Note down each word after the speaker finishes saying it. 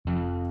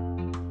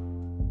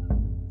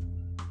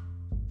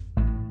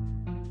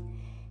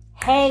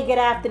Hey, good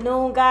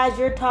afternoon, guys.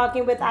 You're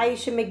talking with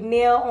Aisha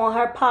McNeil on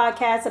her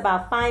podcast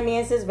about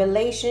finances,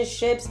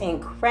 relationships,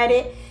 and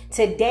credit.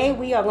 Today,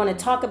 we are going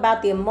to talk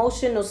about the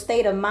emotional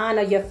state of mind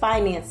of your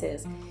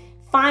finances.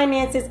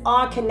 Finances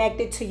are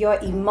connected to your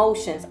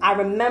emotions. I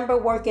remember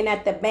working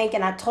at the bank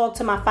and I talked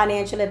to my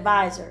financial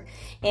advisor,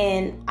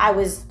 and I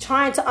was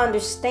trying to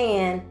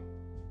understand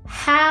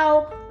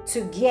how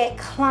to get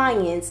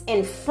clients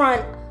in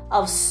front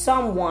of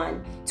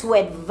someone to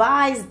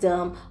advise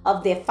them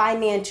of their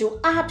financial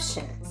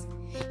options.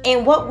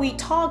 And what we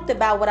talked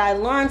about, what I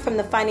learned from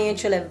the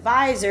financial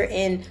advisor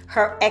and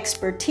her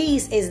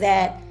expertise, is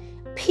that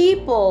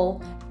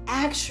people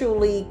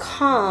actually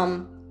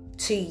come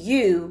to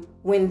you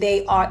when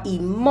they are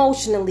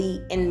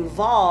emotionally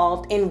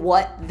involved in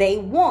what they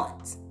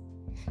want.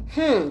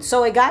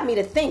 So it got me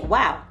to think,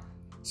 wow.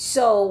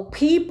 So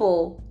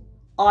people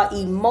are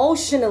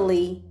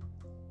emotionally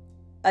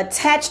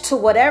attached to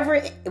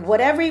whatever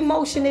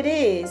emotion it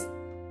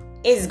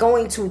is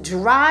going to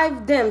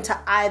drive them to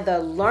either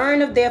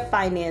learn of their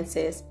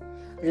finances,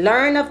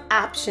 learn of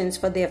options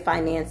for their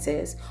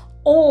finances,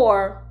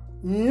 or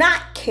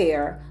not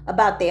care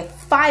about their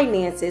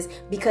finances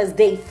because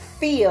they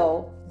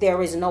feel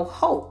there is no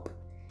hope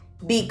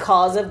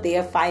because of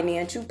their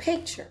financial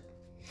picture.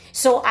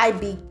 So I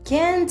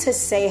began to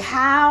say,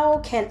 how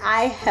can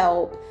I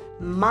help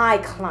my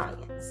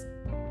clients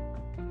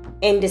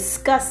in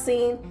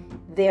discussing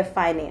their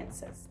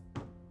finances?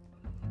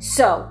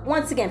 So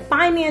once again,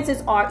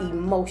 finances are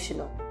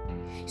emotional.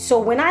 So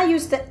when I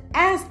used to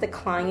ask the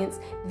clients,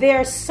 there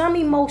are some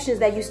emotions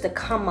that used to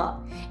come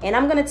up. And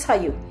I'm going to tell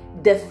you,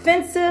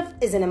 defensive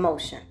is an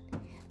emotion.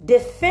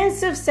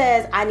 Defensive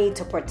says I need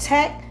to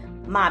protect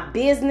my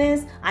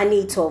business. I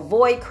need to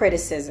avoid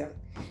criticism.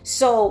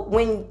 So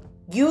when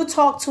you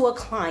talk to a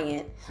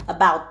client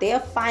about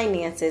their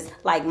finances,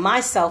 like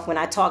myself, when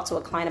I talk to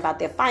a client about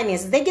their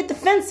finances, they get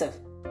defensive.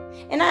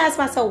 And I ask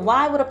myself,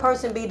 why would a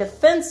person be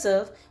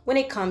defensive when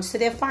it comes to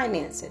their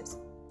finances?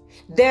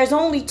 There's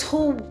only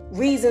two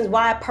reasons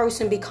why a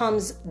person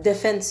becomes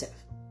defensive.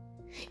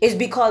 It's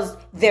because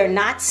they're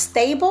not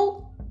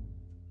stable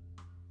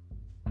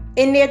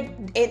in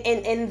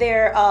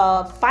their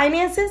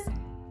finances,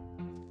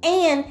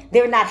 and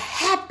they're not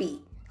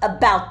happy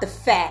about the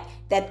fact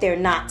that they're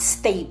not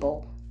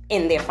stable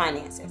in their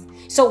finances.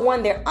 So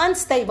one, they're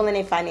unstable in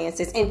their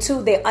finances, and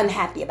two, they're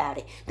unhappy about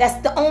it.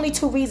 That's the only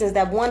two reasons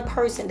that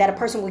a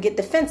person will get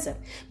defensive,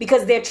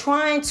 because they're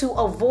trying to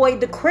avoid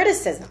the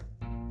criticism,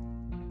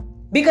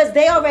 because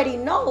they already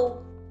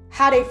know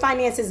how their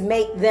finances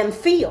make them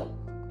feel.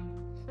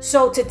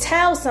 So to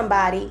tell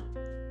somebody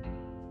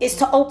is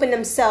to open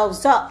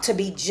themselves up to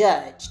be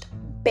judged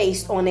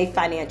based on a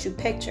financial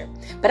picture.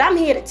 But I'm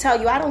here to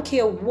tell you, I don't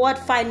care what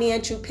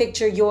financial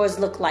picture yours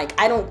look like.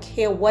 I don't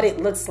care what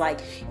it looks like.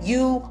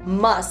 You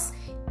must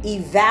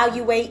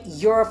evaluate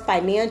your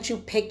financial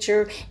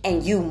picture,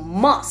 and you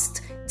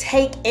must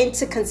take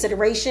into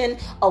consideration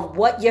of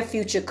what your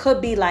future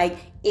could be like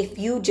if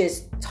you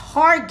just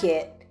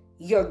target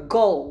your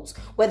goals,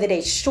 whether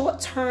they're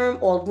short-term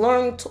or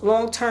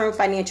long-term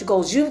financial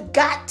goals. You've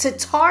got to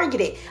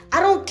target it. I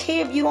don't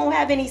care if you don't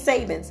have any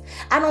savings.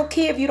 I don't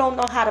care if you don't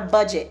know how to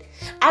budget.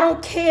 I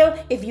don't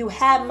care if you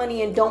have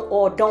money and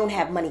don't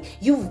have money.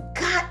 You've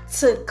got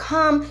to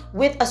come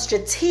with a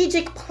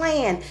strategic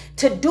plan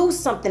to do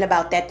something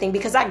about that thing,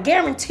 because I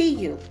guarantee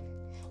you,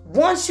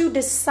 once you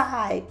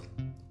decide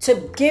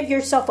to give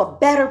yourself a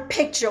better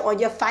picture on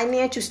your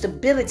financial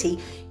stability,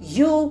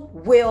 you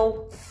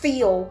will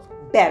feel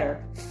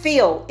better.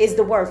 Feel is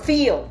the word.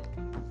 Feel.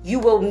 You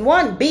will,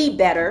 one, be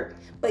better,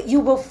 but you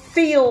will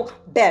feel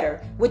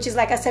better, which is,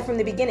 like I said from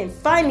the beginning,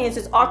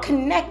 finances are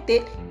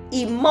connected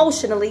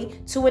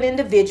emotionally to an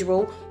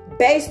individual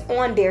based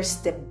on their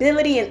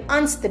stability and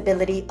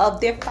instability of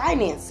their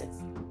finances.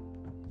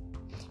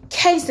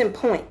 Case in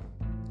point,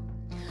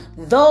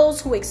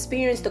 those who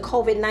experienced the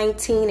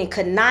COVID-19 and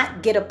could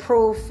not get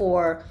approved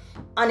for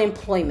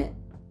unemployment,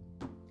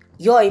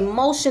 your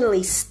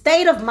emotionally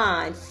state of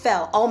mind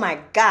felt, oh my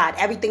God,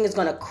 everything is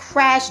going to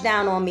crash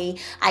down on me.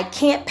 I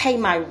can't pay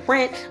my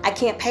rent. I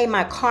can't pay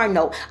my car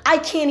note. I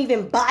can't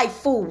even buy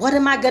food. What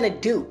am I going to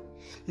do?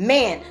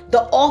 Man,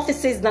 the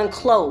office is done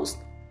closed.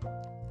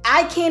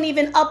 I can't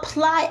even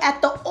apply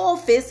at the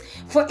office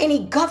for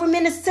any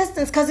government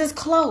assistance because it's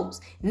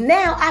closed.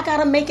 Now I got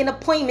to make an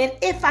appointment,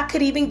 if I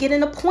could even get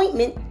an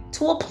appointment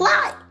to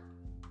apply.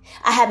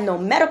 I have no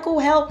medical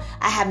help.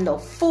 I have no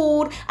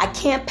food. I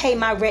can't pay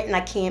my rent, and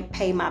I can't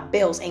pay my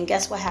bills. And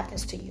guess what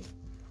happens to you?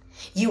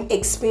 You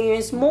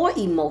experience more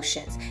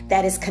emotions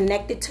that is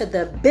connected to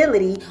the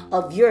ability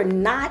of you're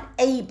not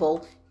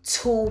able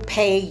to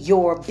pay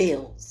your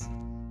bills.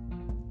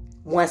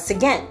 Once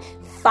again,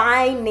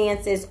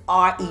 finances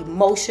are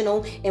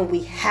emotional, and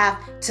we have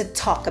to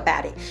talk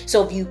about it.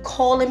 So if you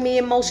calling me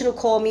emotional,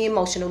 call me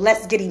emotional.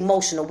 Let's get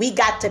emotional. We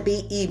got to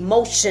be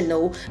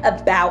emotional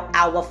about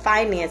our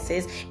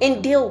finances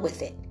and deal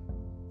with it.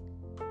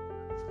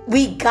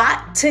 We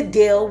got to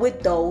deal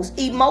with those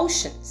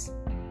emotions.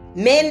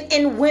 Men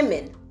and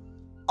women,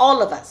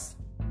 all of us.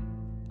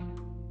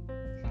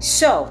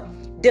 So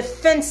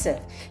defensive.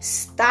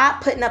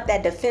 Stop putting up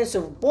that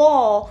defensive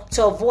wall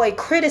to avoid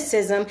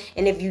criticism.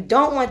 And if you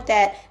don't want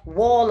that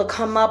wall to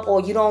come up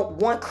or you don't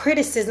want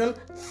criticism,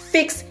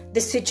 fix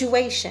the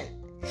situation.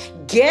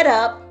 Get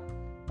up,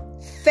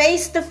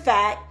 face the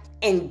fact,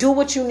 and do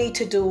what you need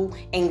to do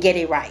and get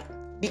it right.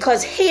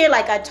 Because here,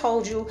 like I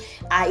told you,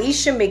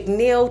 Aisha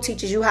McNeil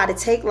teaches you how to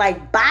take life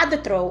by the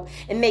throat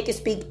and make it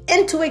speak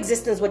into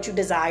existence what you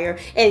desire.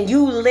 And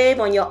you live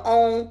on your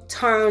own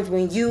terms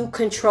when you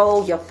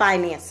control your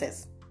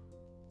finances.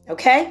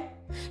 Okay?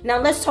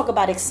 Now let's talk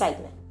about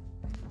excitement.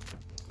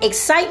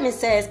 Excitement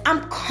says,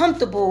 I'm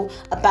comfortable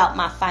about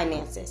my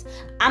finances.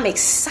 I'm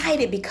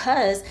excited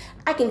because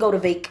I can go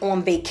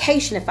on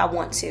vacation if I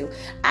want to.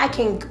 I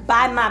can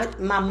buy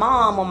my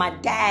mom or my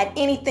dad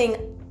anything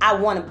I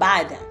want to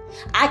buy them.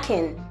 I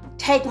can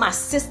take my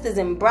sisters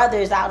and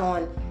brothers out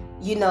on,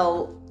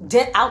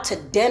 out to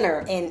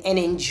dinner and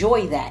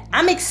enjoy that.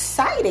 I'm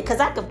excited because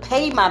I can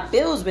pay my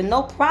bills with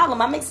no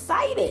problem. I'm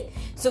excited.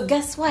 So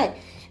guess what?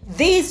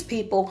 These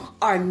people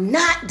are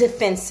not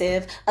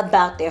defensive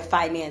about their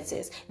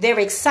finances. They're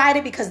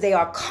excited because they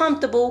are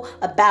comfortable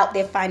about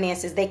their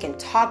finances. They can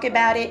talk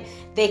about it.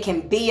 They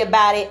can be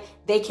about it.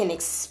 They can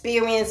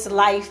experience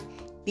life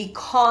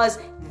because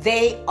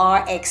they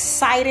are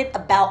excited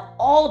about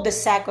all the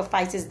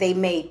sacrifices they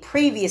made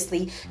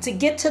previously to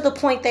get to the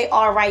point they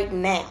are right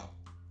now.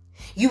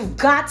 You've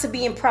got to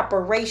be in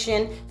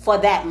preparation for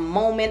that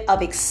moment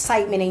of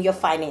excitement in your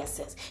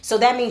finances. So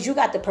that means you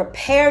got to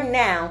prepare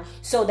now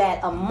so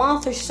that a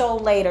month or so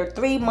later,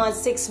 3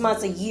 months, 6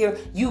 months, a year,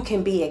 you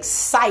can be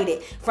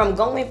excited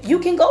you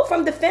can go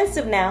from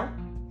defensive now.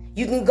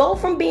 You can go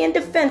from being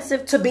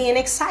defensive to being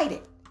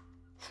excited.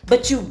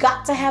 But you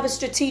got to have a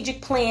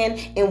strategic plan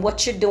in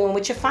what you're doing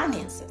with your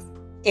finances.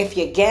 If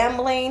you're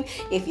gambling,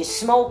 if you're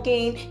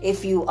smoking,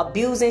 if you're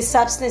abusing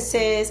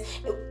substances,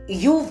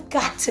 you've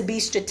got to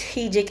be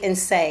strategic and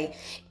say,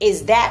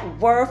 is that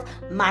worth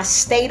my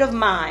state of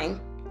mind?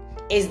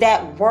 Is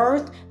that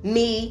worth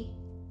me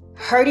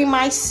hurting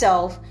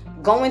myself,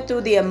 going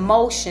through the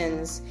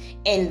emotions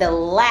and the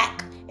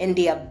lack and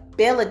the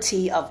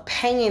ability of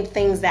paying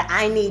things that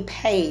I need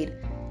paid?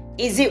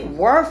 Is it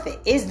worth it?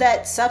 Is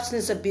that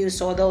substance abuse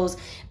or those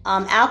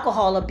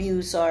alcohol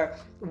abuse or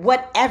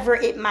whatever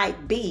it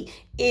might be?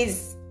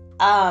 Is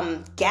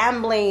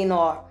gambling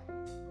or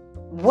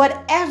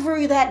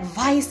whatever that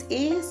vice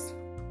is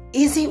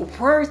it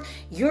worth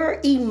your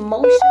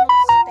emotional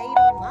state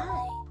of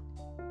mind?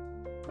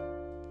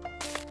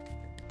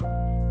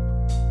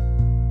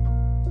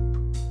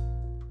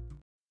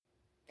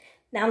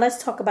 Now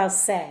let's talk about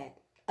sad,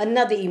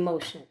 another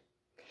emotion.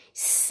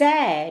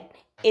 Sad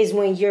is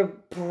when you're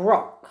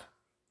broke.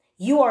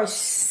 You are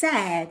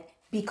sad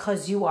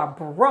because you are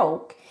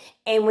broke.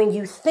 And when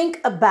you think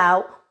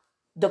about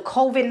the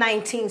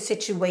COVID-19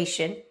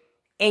 situation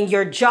and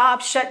your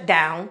job shut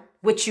down,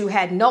 which you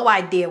had no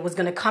idea was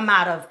going to come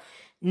out of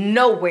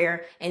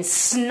nowhere and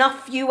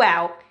snuff you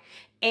out,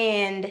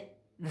 and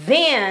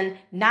then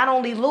not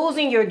only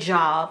losing your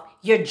job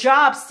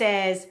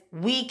says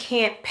we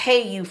can't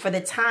pay you for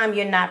the time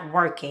you're not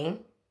working.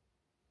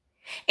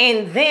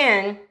 And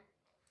then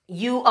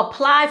you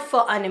apply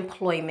for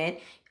unemployment.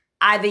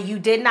 Either you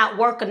did not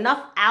work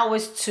enough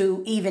hours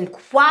to even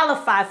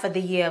qualify for the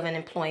year of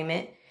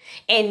unemployment,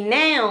 and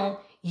now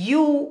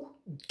you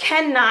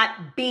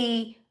cannot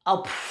be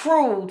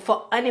approved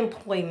for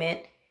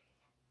unemployment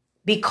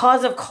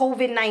because of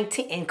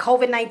COVID-19. And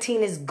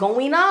COVID-19 is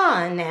going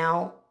on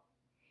now.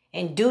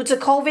 And due to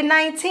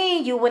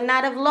COVID-19, you would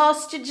not have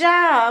lost your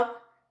job.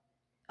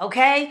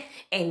 Okay?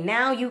 And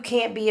now you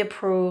can't be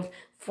approved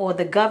for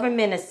the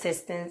government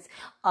assistance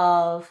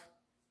of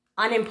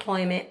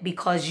unemployment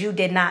because you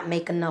did not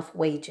make enough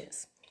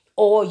wages,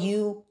 or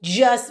you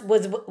just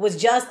was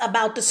just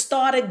about to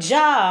start a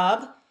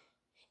job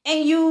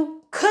and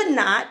you could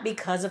not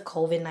because of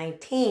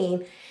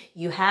COVID-19.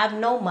 You have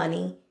no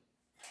money.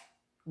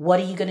 What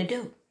are you going to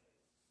do?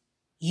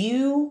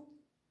 You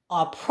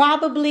are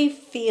probably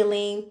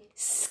feeling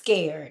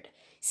scared,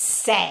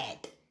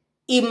 sad,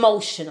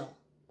 emotional.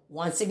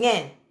 Once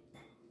again,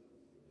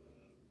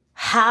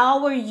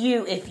 how are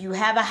you, if you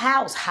have a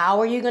house, how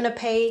are you going to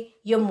pay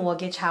your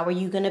mortgage? How are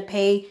you going to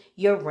pay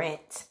your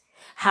rent?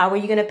 How are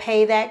you going to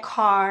pay that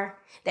car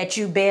that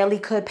you barely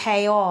could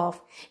pay off?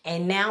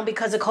 And now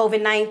because of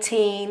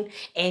COVID-19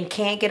 and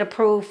can't get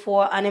approved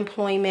for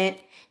unemployment,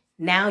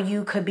 now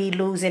you could be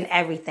losing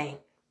everything.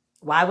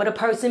 Why would a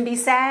person be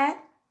sad?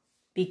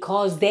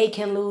 Because they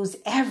can lose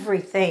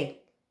everything.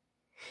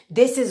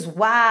 This is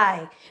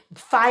why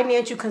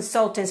financial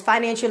consultants,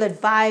 financial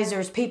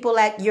advisors, people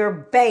at your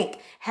bank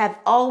have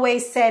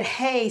always said,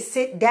 hey,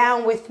 sit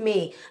down with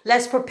me.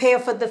 Let's prepare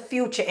for the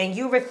future. And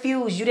you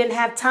refused. You didn't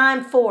have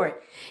time for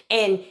it.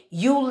 And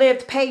you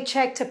lived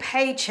paycheck to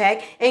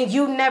paycheck and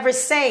you never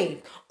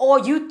saved. Or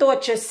you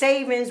thought your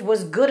savings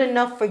was good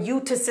enough for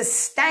you to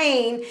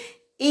sustain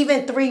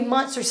even 3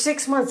 months or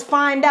 6 months.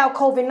 Find out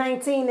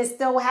COVID-19 is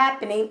still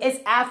happening. It's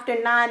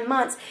after 9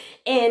 months.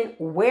 And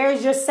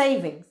where's your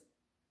savings?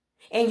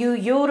 And you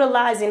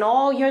utilizing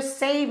all your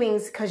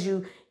savings because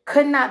you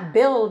could not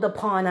build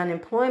upon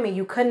unemployment.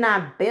 You could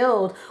not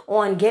build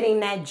on getting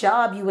that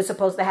job you were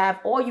supposed to have,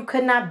 or you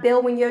could not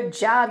build when your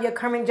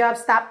current job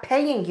stopped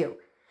paying you.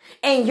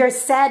 And you're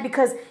sad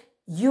because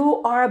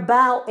you are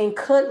about and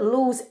could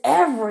lose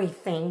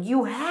everything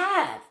you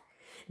have.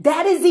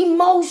 That is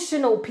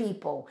emotional,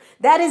 people.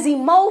 That is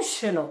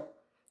emotional.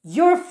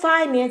 Your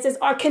finances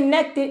are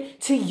connected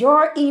to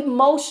your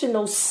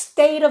emotional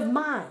state of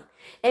mind.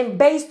 And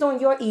based on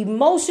your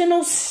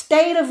emotional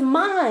state of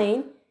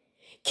mind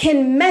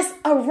can mess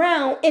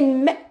around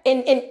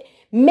and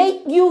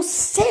make you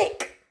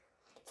sick.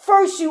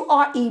 First, you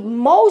are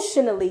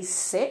emotionally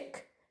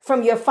sick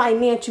from your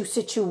financial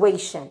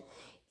situation.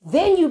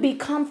 Then you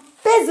become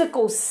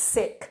physical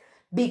sick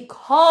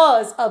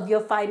because of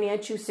your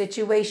financial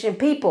situation.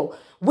 People,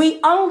 we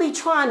only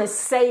trying to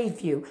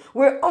save you.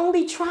 We're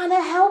only trying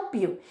to help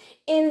you.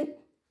 And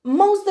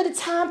most of the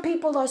time,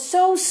 people are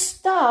so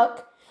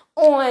stuck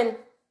on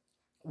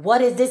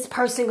what is this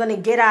person going to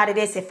get out of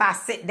this if I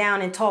sit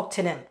down and talk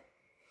to them?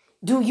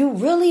 Do you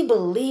really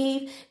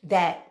believe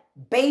that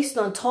based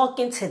on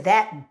talking to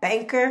that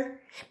banker,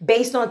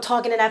 based on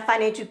talking to that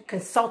financial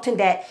consultant,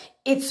 that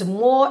it's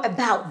more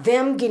about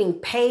them getting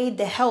paid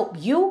to help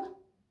you?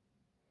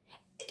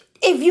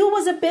 If you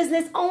was a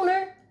business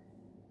owner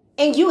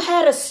and you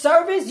had a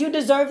service, you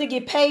deserve to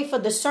get paid for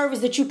the service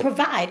that you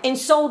provide. And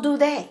so do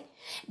they.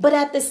 But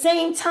at the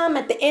same time,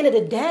 at the end of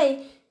the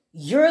day,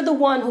 you're the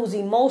one who's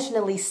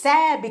emotionally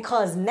sad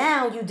because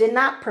now you did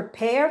not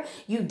prepare.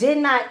 You did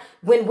not,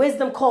 when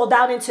wisdom called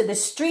out into the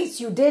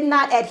streets, you did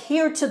not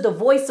adhere to the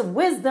voice of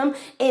wisdom.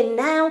 And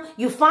now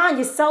you find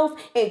yourself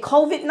in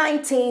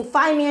COVID-19,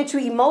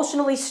 financially,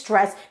 emotionally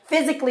stressed,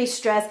 physically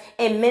stressed,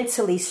 and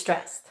mentally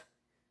stressed.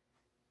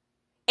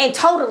 And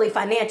totally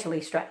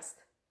financially stressed.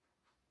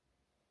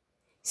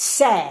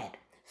 Sad.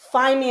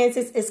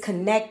 Finances is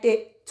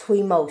connected to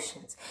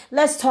emotions.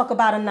 Let's talk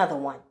about another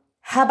one.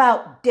 How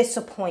about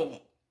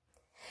disappointed?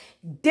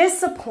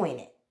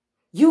 Disappointed.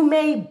 You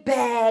made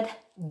bad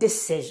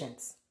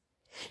decisions.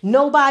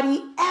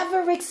 Nobody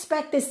ever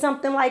expected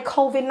something like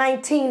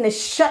COVID-19 to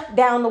shut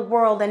down the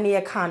world and the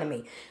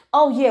economy.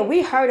 Oh yeah,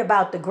 we heard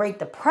about the Great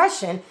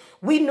Depression.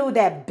 We knew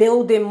that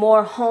building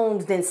more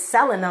homes than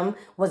selling them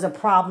was a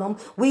problem.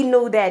 We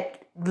knew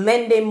that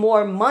lending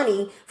more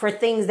money for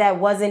things that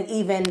wasn't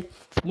even,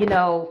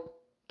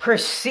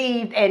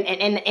 perceived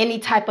and any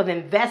type of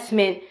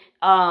investment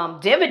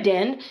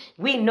dividend,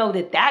 we know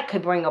that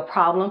could bring a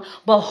problem.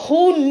 But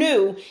who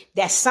knew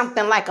that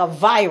something like a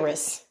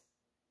virus,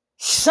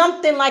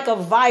 something like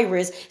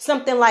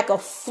a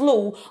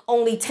flu,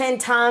 only 10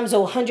 times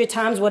or 100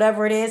 times,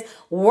 whatever it is,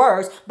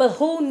 worse. But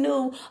who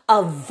knew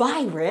a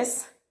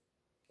virus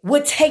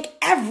would take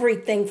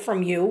everything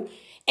from you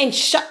and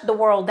shut the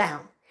world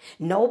down?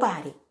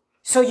 Nobody.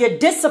 So you're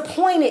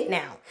disappointed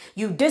now.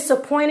 You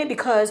disappointed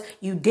because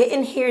you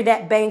didn't hear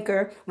that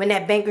banker when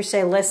that banker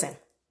said, listen,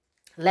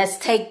 let's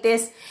take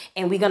this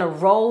and we're going to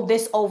roll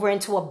this over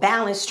into a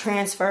balance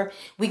transfer.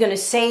 We're going to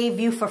save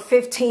you for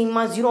 15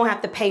 months. You don't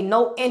have to pay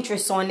no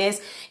interest on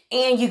this.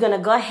 And you're going to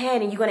go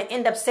ahead and you're going to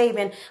end up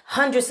saving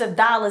hundreds of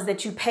dollars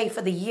that you pay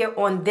for the year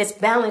on this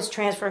balance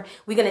transfer.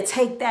 We're going to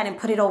take that and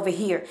put it over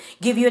here.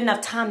 Give you enough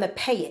time to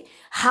pay it.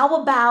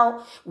 How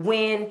about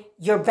when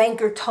your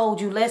banker told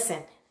you,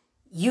 listen,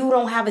 you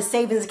don't have a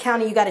savings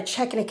account and you got a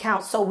checking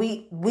account. So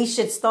we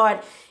should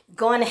start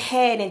going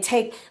ahead and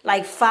take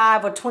like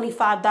 $5 or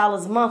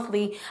 $25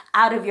 monthly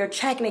out of your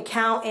checking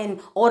account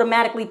and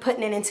automatically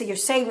putting it into your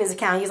savings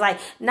account. He's like,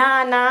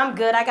 nah, I'm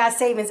good. I got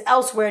savings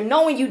elsewhere,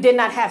 knowing you did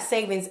not have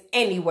savings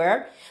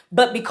anywhere.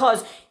 But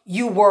because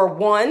you were,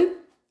 one,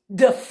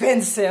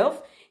 defensive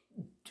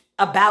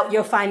about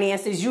your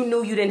finances, you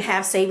knew you didn't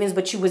have savings,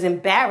 but you was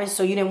embarrassed.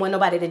 So you didn't want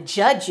nobody to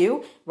judge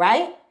you,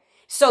 right?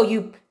 So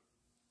you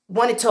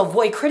wanted to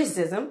avoid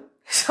criticism.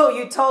 So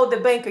you told the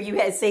banker you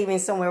had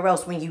savings somewhere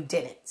else when you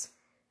didn't.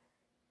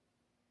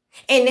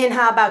 And then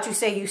how about you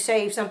say you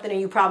saved something and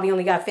you probably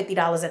only got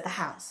 $50 at the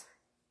house.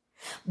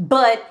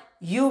 But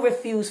you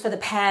refused for the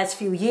past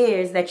few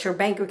years that your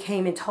banker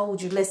came and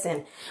told you,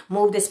 listen,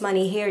 move this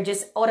money here.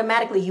 Just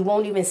automatically, you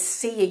won't even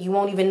see it. You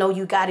won't even know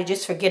you got it.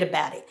 Just forget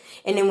about it.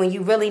 And then when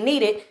you really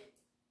need it,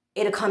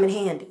 it'll come in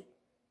handy.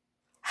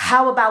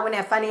 How about when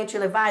that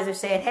financial advisor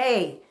said,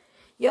 hey,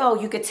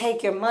 you could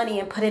take your money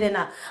and put it in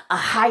a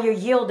higher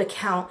yield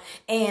account.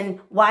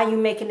 And why are you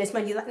making this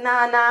money? You're like,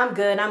 nah, I'm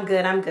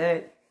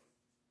good.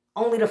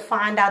 Only to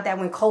find out that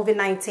when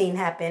COVID-19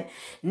 happened,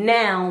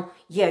 now,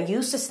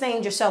 you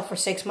sustained yourself for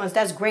 6 months.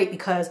 That's great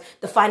because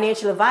the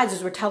financial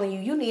advisors were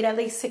telling you need at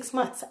least 6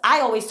 months.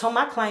 I always told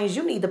my clients,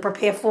 you need to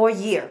prepare for a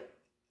year.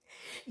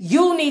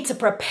 You need to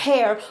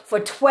prepare for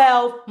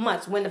 12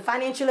 months. When the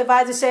financial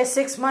advisor says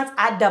 6 months,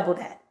 I double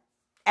that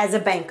as a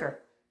banker.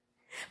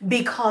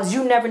 Because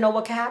you never know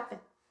what can happen.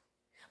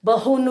 But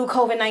who knew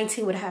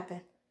COVID-19 would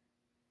happen?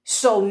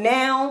 So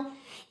now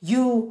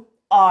you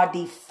are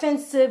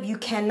defensive. You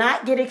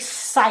cannot get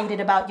excited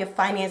about your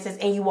finances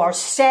and you are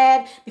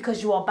sad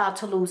because you are about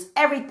to lose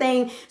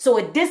everything. So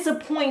it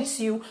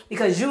disappoints you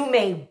because you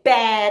made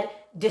bad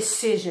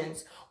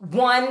decisions,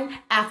 one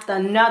after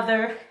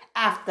another,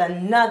 after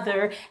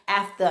another,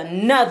 after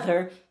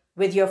another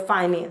with your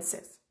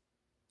finances.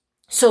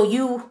 So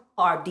you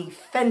are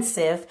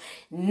defensive,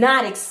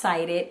 not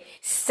excited,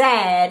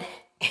 sad,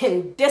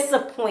 and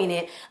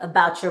disappointed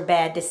about your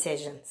bad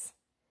decisions.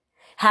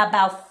 How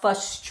about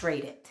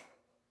frustrated?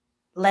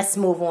 Let's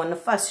move on to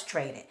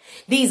frustrated.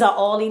 These are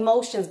all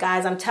emotions,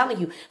 guys. I'm telling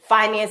you,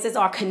 finances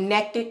are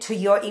connected to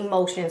your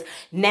emotions.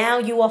 Now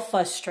you are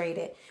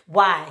frustrated.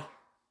 Why?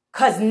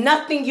 Because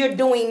nothing you're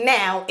doing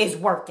now is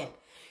working.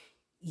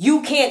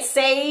 You can't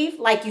save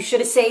like you should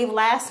have saved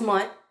last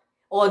month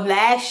or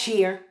last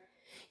year.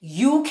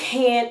 You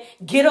can't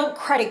get a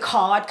credit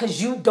card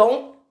because you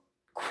don't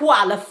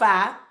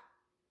qualify.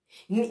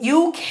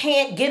 You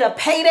can't get a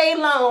payday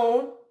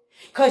loan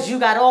because you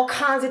got all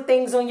kinds of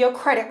things on your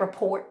credit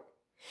report.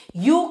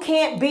 You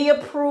can't be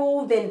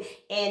approved and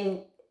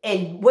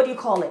what do you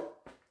call it?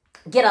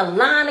 Get a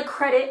line of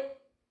credit,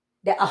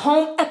 a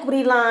home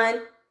equity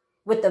line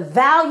with the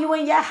value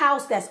in your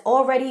house that's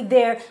already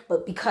there.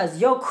 But because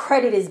your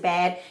credit is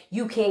bad,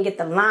 you can't get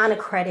the line of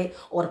credit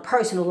or the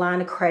personal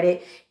line of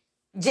credit.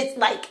 Just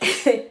like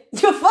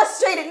you're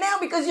frustrated now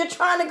because you're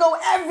trying to go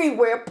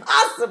everywhere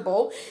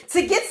possible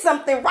to get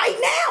something right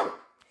now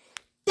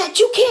that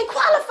you can't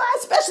qualify,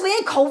 especially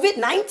in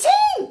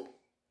COVID-19.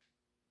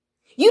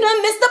 You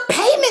done missed a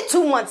payment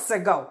 2 months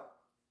ago.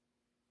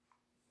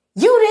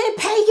 You didn't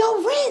pay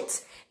your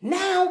rent.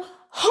 Now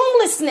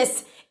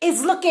homelessness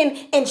is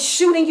looking and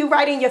shooting you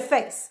right in your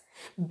face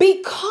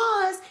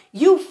because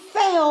you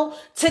failed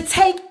to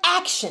take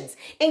actions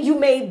and you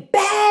made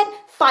bad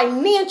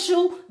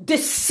financial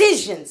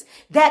decisions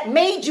that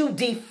made you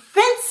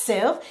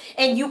defensive,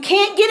 and you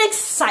can't get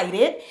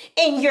excited,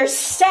 and you're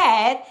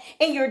sad,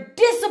 and you're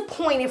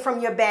disappointed from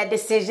your bad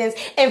decisions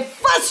and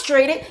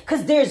frustrated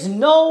because there's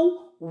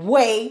no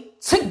way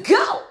to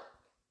go.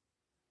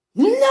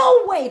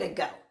 No way to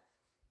go.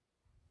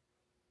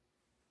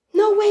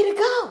 No way to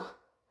go.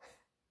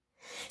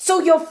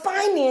 So your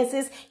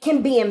finances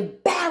can be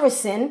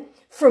embarrassing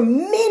for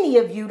many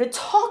of you to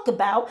talk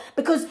about,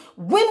 because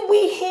when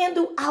we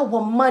handle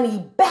our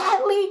money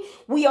badly,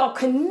 we are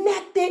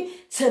connected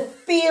to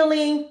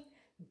feeling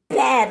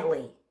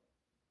badly.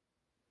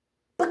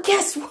 But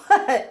guess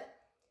what?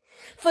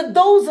 For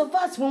those of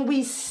us, when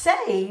we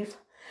save,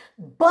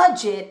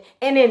 budget,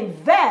 and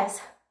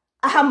invest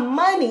our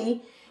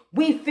money,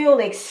 we feel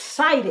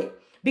excited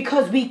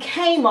because we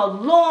came a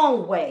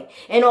long way.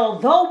 And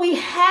although we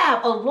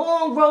have a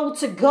long road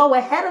to go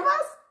ahead of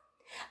us,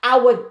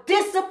 our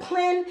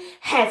discipline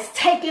has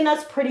taken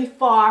us pretty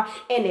far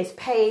and is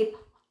paid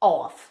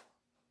off.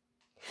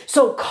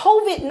 So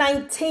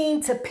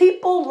COVID-19, to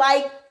people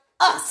like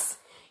us,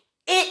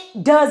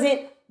 it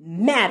doesn't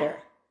matter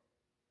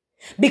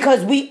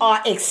because we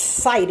are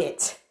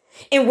excited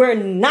and we're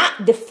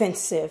not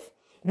defensive.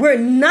 We're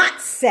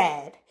not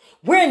sad.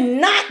 We're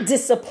not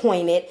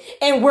disappointed,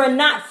 and we're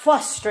not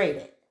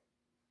frustrated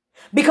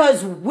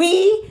because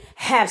we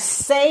have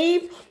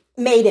saved,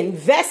 made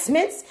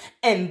investments,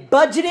 and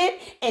budgeted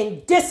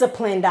and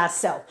disciplined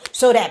ourselves.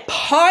 So that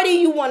party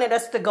you wanted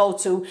us to go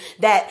to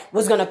that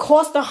was going to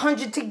cost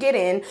 $100 to get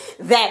in,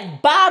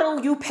 that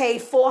bottle you paid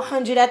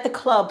 $400 at the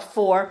club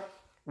for,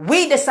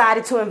 we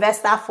decided to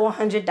invest our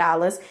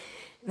 $400.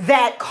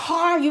 That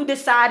car you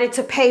decided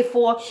to pay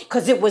for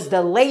because it was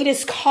the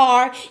latest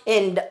car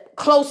and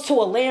close to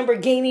a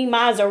Lamborghini,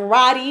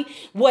 Maserati,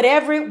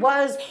 whatever it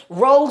was,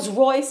 Rolls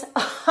Royce,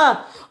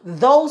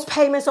 those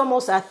payments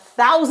almost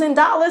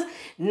 $1,000.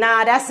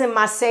 Nah, that's in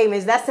my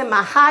savings. That's in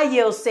my high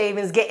yield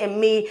savings, getting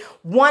me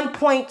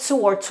 1.2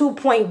 or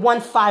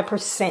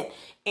 2.15%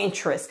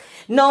 interest.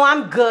 No,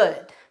 I'm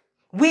good.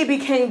 We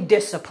became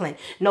disciplined.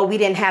 No, we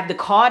didn't have the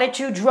car that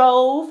you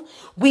drove.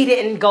 We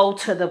didn't go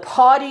to the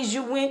parties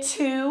you went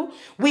to.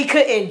 We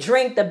couldn't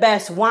drink the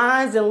best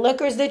wines and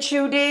liquors that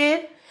you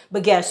did.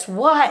 But guess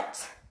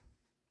what?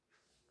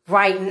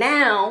 Right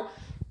now,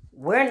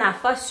 we're not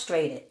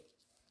frustrated.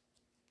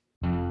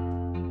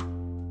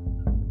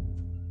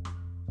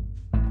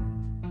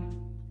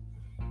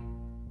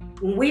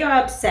 When we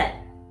are upset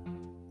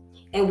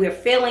and we're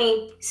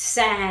feeling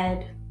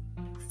sad,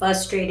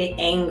 frustrated,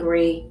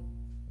 angry,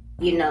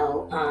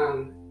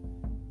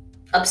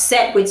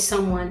 upset with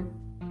someone,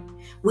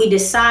 we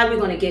decide we're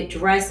going to get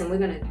dressed and we're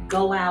going to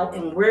go out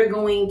and we're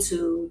going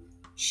to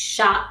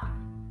shop,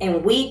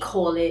 and we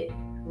call it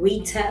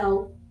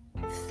retail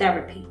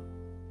therapy.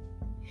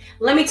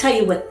 Let me tell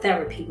you what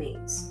therapy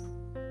means.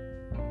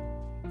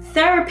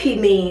 Therapy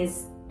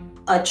means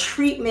a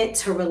treatment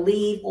to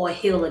relieve or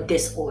heal a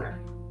disorder.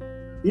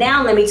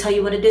 Now let me tell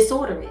you what a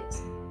disorder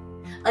is.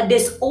 A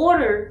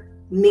disorder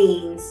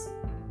means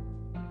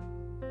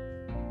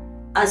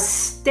a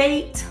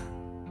state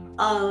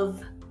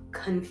of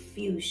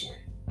confusion.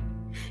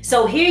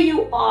 So here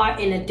you are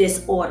in a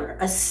disorder,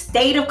 a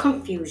state of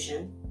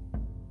confusion,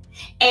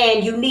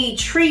 and you need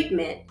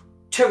treatment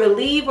to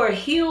relieve or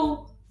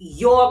heal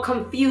your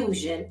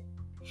confusion.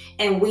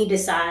 And we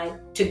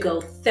decide to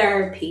go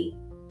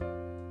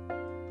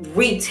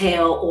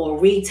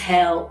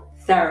retail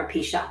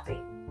therapy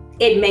shopping.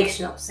 It makes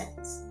no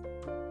sense.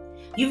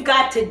 You've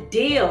got to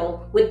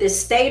deal with the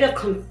state of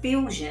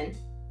confusion.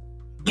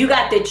 You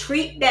got to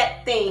treat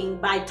that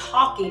thing by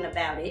talking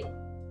about it,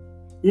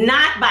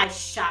 not by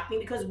shopping,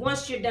 because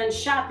once you're done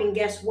shopping,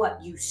 guess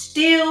what? You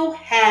still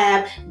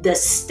have the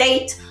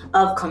state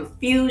of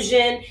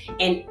confusion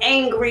and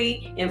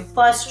angry and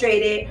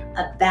frustrated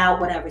about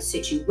whatever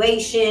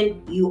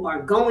situation you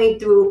are going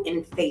through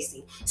and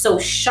facing. So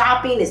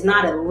shopping is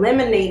not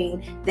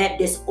eliminating that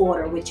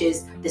disorder, which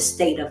is the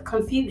state of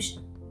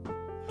confusion.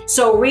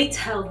 So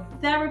retail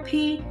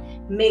therapy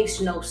makes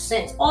no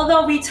sense.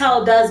 Although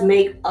retail does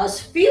make us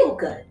feel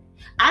good.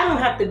 I don't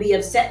have to be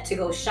upset to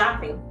go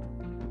shopping.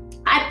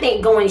 I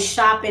think going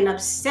shopping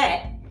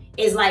upset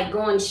is like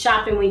going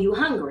shopping when you're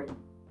hungry.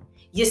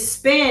 You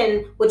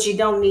spend what you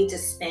don't need to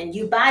spend.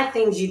 You buy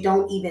things you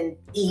don't even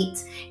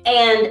eat.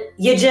 And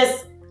you're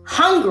just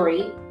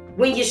hungry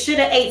when you should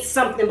have ate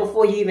something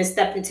before you even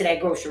stepped into that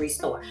grocery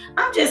store.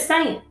 I'm just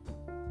saying.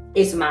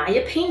 It's my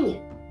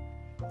opinion.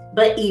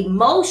 But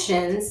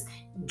emotions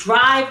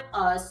drive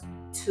us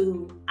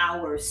to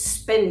our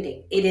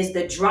spending. It is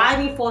the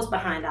driving force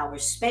behind our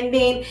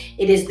spending.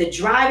 It is the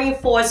driving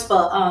force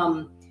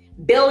for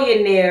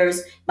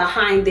billionaires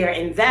behind their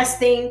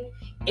investing.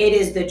 It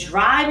is the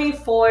driving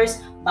force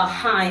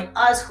behind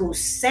us who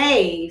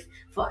save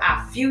for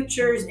our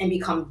futures and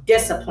become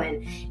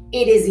disciplined.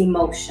 It is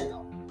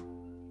emotional.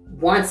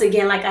 Once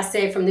again, like I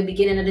said from the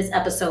beginning of this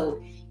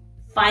episode,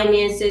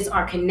 finances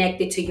are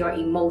connected to your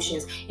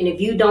emotions. And if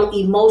you don't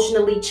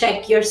emotionally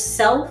check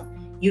yourself,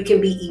 you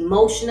can be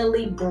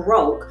emotionally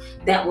broke.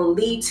 That will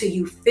lead to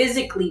you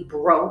physically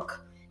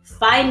broke,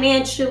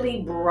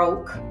 financially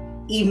broke,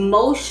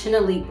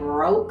 emotionally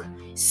broke,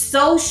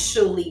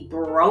 socially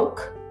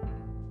broke.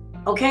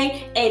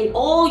 Okay? And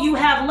all you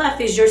have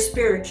left is your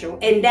spiritual.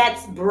 And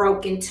that's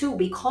broken too,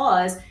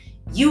 because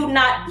you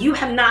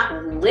have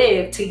not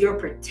lived to your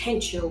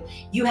potential.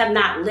 You have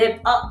not lived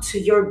up to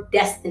your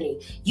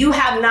destiny. You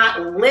have not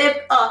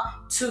lived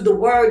up to the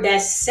word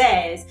that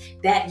says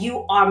that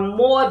you are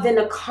more than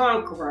a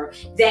conqueror,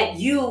 that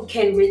you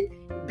can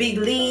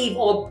believe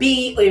or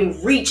be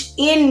and reach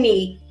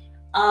any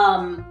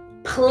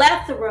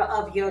plethora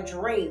of your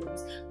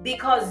dreams,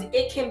 because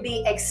it can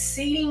be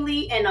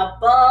exceedingly and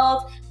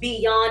above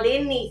beyond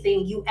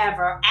anything you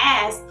ever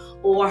asked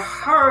or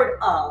heard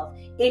of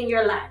in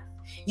your life.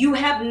 You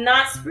have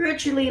not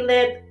spiritually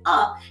lived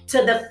up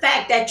to the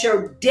fact that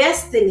your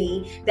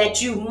destiny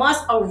that you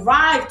must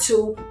arrive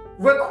to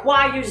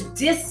requires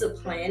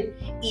discipline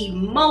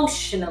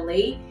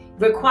emotionally,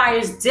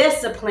 requires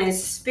discipline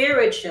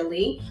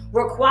spiritually,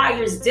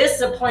 requires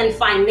discipline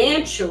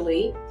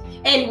financially.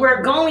 And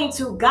we're going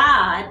to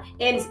God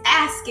and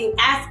asking,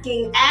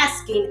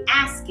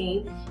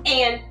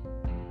 and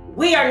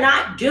we are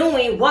not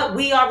doing what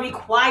we are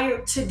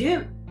required to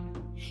do.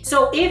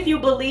 So if you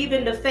believe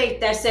in the faith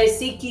that says,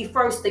 seek ye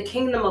first the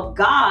kingdom of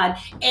God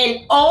and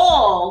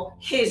all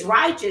his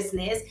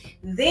righteousness,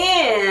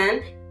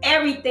 then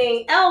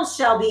everything else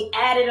shall be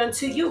added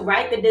unto you,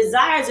 right? The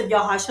desires of your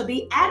heart shall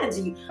be added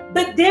to you.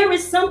 But there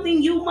is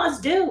something you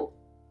must do.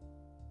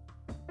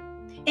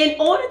 In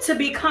order to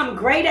become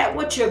great at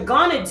what you're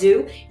gonna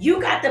do,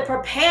 you got to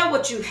prepare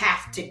what you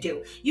have to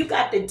do. You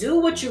got to do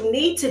what you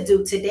need to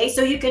do today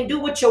so you can do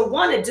what you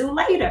want to do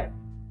later.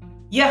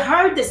 You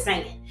heard the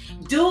saying.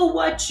 Do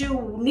what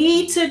you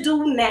need to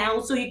do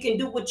now so you can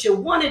do what you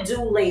want to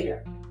do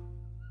later.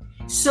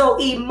 So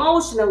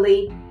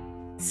emotionally,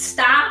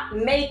 stop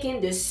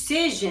making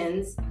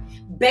decisions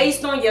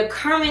based on your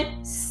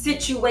current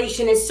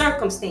situation and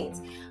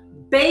circumstance.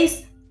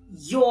 Base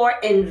your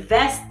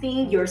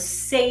investing, your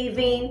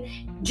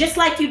saving, just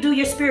like you do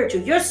your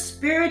spiritual. Your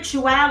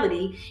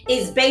spirituality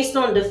is based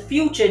on the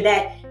future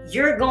that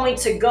you're going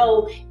to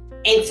go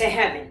into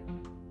heaven.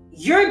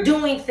 You're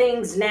doing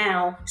things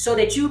now so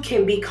that you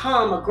can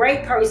become a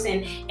great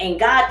person and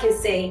God can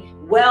say,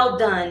 well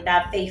done,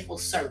 thy faithful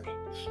servant.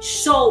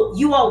 So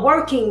you are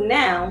working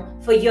now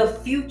for your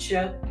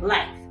future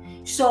life.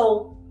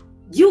 So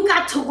you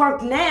got to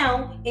work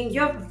now in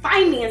your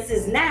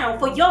finances now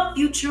for your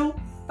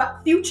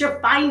future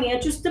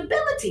financial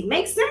stability.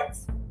 Makes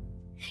sense?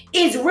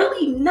 It's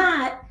really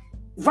not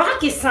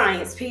rocket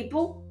science,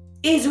 people.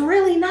 It's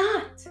really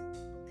not.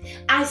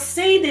 I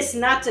say this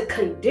not to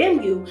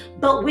condemn you,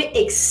 but with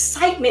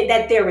excitement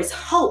that there is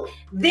hope.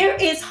 There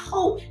is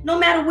hope no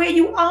matter where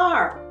you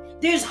are.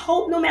 There's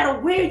hope no matter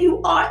where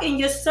you are in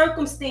your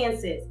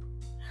circumstances.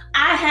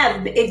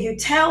 If you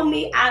tell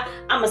me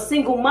I'm a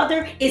single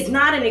mother, it's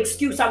not an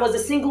excuse. I was a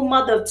single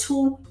mother of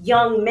 2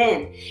 young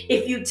men.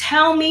 If you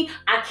tell me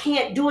I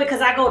can't do it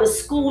because I go to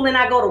school and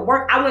I go to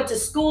work, I went to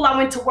school, I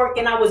went to work,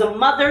 and I was a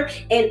mother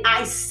and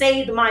I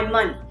saved my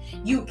money.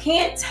 You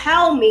can't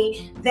tell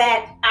me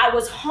that I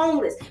was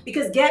homeless,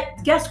 because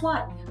guess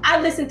what? I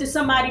listened to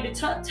somebody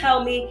to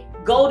tell me,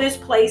 go this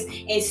place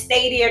and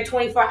stay there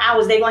 24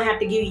 hours. They're going to have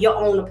to give you your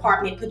own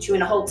apartment, put you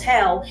in a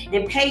hotel,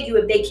 and pay you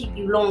if they keep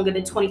you longer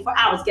than 24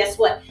 hours. Guess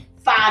what?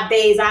 5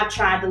 days I've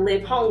tried to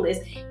live homeless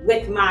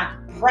with my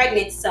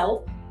pregnant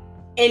self.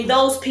 And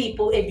those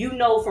people, if you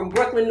know from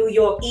Brooklyn, New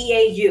York,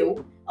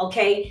 EAU,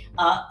 okay,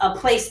 a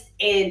place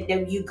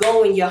and you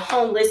go and you're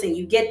homeless and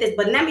you get this.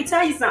 But let me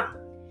tell you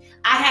something.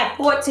 I had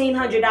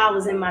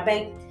 $1,400 in my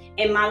bank,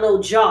 in my little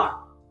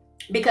jar,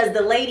 because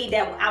the lady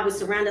that I was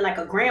surrounded like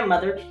a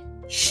grandmother,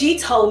 she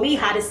told me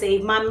how to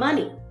save my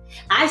money.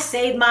 I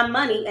saved my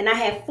money and I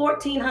had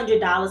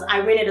 $1,400.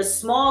 I rented a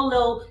small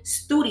little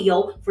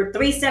studio for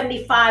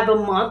 $375 a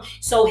month.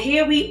 So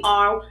here we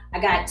are. I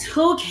got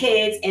 2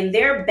 kids in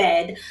their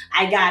bed.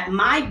 I got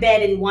my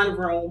bed in one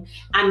room.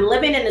 I'm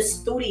living in a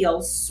studio,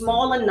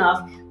 small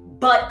enough,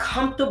 but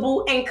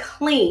comfortable and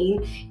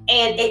clean,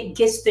 and it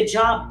gets the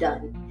job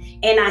done.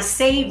 And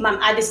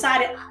I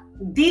decided,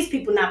 these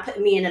people not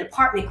putting me in an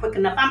apartment quick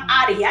enough. I'm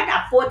out of here. I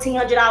got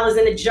 $1,400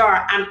 in a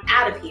jar. I'm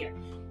out of here.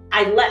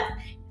 I left.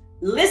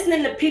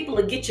 Listening to people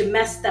will get you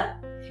messed up.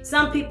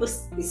 Some people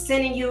be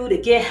sending you to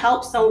get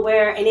help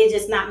somewhere and it's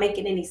just not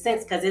making any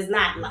sense because it's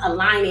not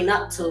aligning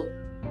up to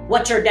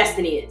what your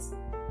destiny is.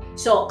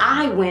 So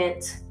I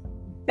went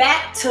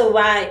back to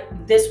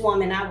this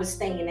woman I was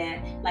staying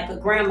at, like a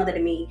grandmother to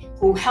me,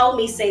 who helped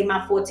me save my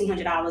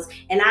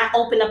 $1,400. And I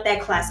opened up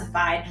that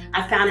classified.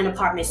 I found an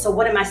apartment. So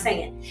what am I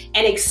saying?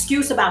 An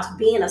excuse about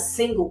being a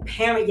single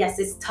parent. Yes,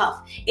 it's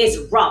tough. It's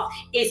rough.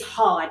 It's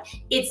hard.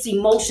 It's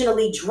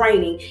emotionally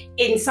draining.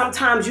 And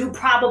sometimes you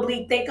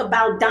probably think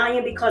about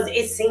dying because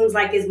it seems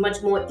like it's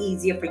much more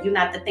easier for you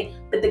not to think.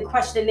 But the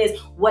question is,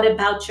 what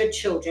about your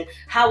children?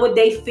 How would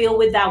they feel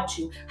without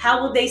you?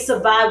 How would they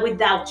survive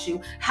without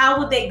you? How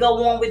would they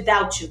go on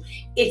without you?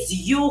 It's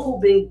you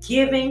who've been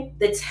given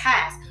the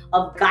task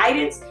of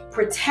guidance,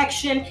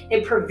 protection,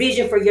 and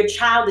provision for your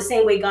child the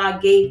same way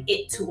God gave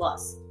it to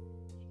us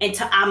and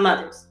to our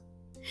mothers.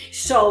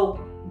 So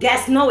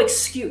that's no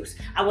excuse.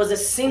 I was a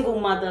single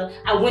mother.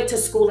 I went to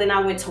school and I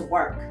went to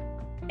work.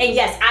 And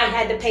yes, I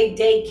had to pay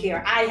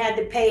daycare. I had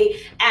to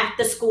pay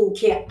after school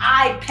care.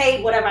 I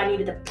paid whatever I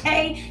needed to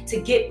pay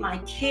to get my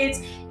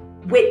kids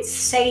with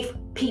safe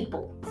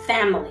people,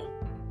 family.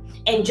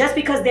 And just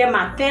because they're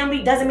my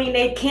family doesn't mean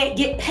they can't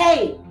get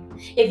paid.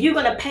 If you're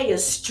going to pay a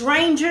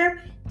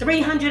stranger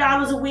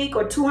 $300 a week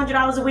or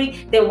 $200 a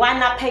week, then why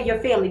not pay your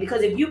family?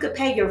 Because if you could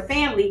pay your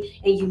family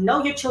and you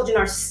know your children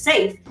are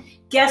safe,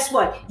 guess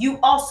what? You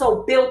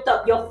also built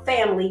up your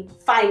family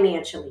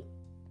financially.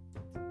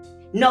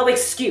 No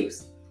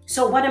excuse.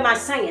 So what am I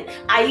saying?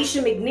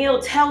 Aisha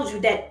McNeil tells you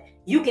that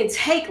you can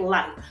take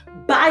life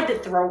by the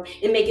throat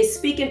and make it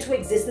speak into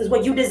existence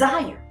what you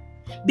desire.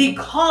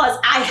 Because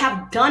I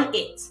have done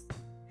it.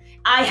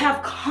 I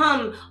have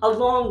come a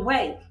long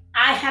way.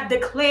 I have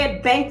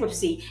declared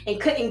bankruptcy and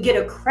couldn't get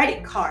a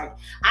credit card.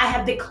 I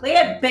have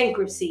declared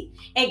bankruptcy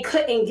and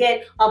couldn't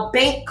get a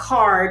bank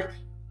card.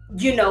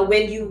 You know,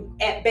 when you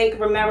at Bank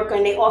of America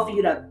and they offer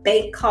you the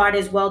bank card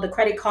as well, the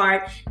credit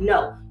card.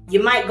 No,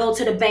 you might go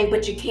to the bank,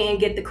 but you can't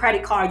get the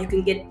credit card. You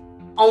can get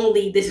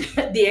only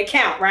the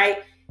account,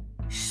 right?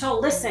 So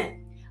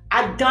listen,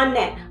 I've done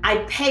that. I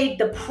paid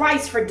the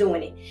price for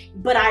doing it,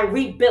 but I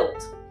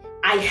rebuilt.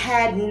 I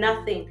had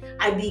nothing.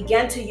 I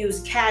began to use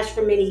cash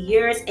for many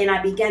years and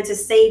I began to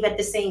save at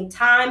the same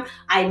time.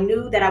 I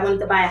knew that I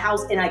wanted to buy a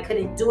house and I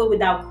couldn't do it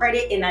without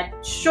credit, and I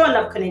sure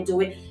enough couldn't do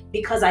it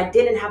because I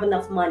didn't have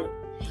enough money.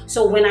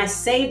 So when I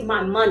saved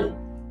my money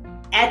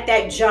at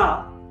that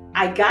job,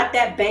 I got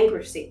that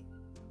bankruptcy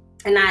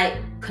and I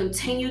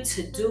continued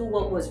to do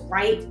what was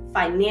right,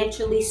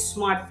 financially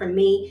smart for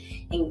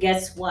me. And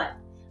guess what?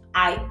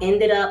 I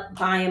ended up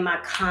buying my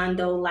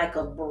condo like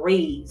a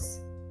breeze.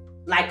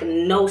 Like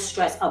no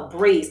stress, a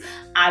breeze.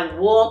 I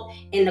walked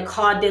in the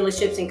car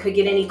dealerships and could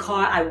get any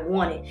car I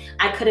wanted.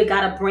 I could have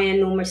got a brand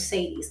new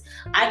Mercedes.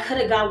 I could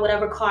have got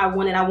whatever car I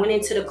wanted. I went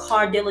into the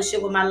car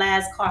dealership with my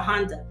last car,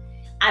 Honda.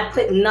 I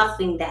put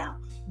nothing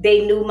down.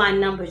 They knew my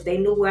numbers. They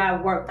knew where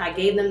I worked. I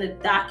gave them the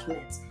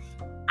documents.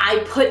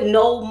 I put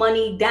no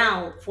money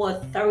down for a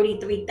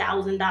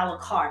 $33,000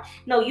 car.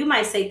 No, you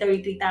might say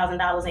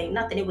 $33,000 ain't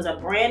nothing. It was a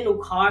brand new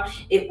car.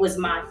 It was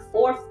my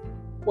fourth,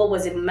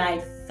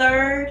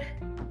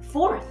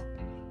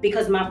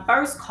 because my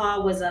first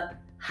car was a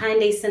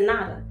Hyundai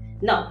Sonata.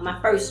 No, my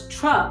first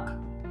truck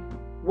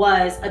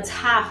was a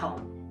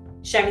Tahoe,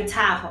 Chevy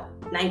Tahoe,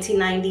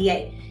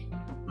 1998.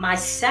 My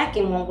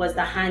second one was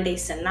the Hyundai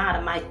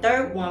Sonata. My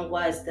third one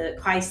was the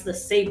Chrysler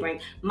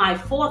Sebring. My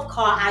fourth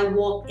car, I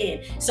walked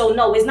in. So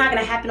no, it's not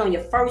going to happen on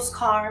your first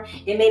car.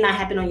 It may not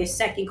happen on your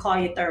second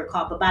car, your third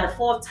car. But by the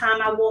fourth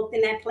time I walked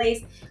in that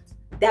place,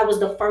 that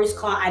was the first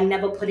car I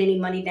never put any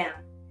money down.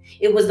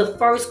 It was the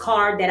first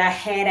car that I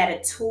had at a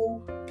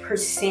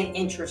 2%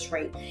 interest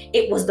rate.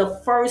 It was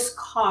the first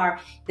car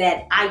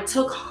that I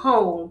took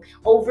home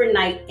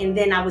overnight, and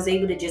then I was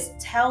able to just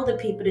tell the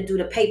people to do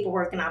the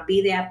paperwork and I'll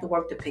be there after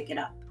work to pick it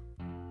up.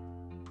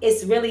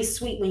 It's really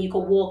sweet when you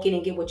can walk in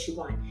and get what you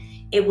want.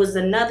 It was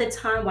another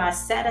time where I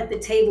sat at the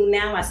table.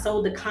 Now I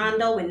sold the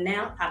condo and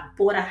now I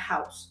bought a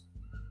house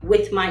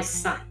with my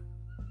son.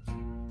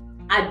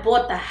 I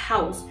bought the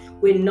house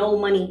with no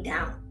money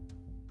down.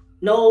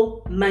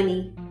 No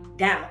money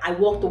down. I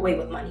walked away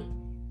with money.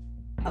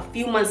 A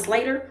few months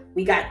later,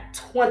 we got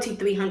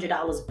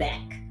 $2,300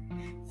 back.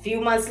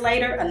 few months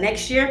later or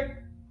next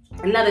year,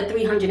 another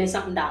 $300 and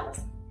something.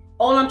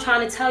 All I'm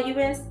trying to tell you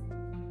is,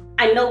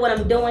 I know what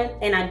I'm doing,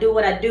 and I do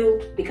what I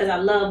do because I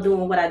love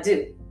doing what I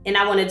do, and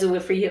I want to do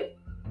it for you.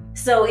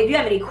 So if you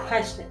have any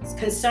questions,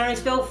 concerns,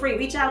 feel free,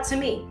 reach out to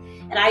me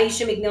at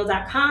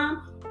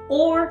AishaMcNeil.com,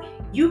 or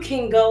you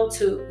can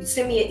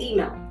send me an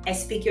email at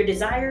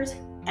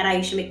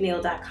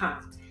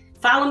speakyourdesires@AishaMcNeil.com.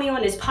 Follow me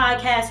on this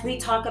podcast. We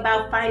talk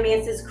about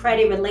finances,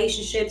 credit,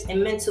 relationships,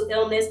 and mental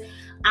illness.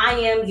 I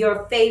am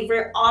your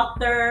favorite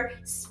author,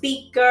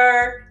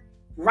 speaker,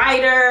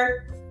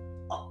 writer,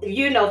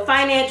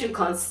 financial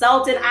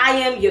consultant. I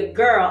am your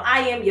girl. I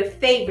am your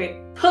favorite.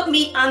 Put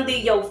me under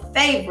your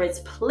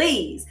favorites,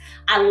 please.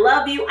 I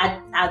love you.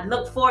 I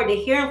look forward to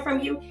hearing from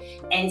you.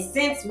 And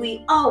since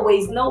we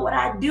always know what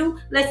I do,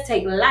 let's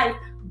take life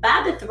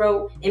by the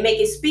throat and make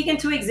it speak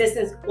into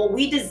existence what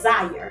we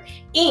desire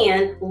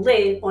and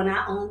live on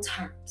our own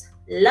terms.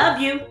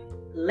 Love you.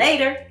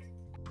 Later.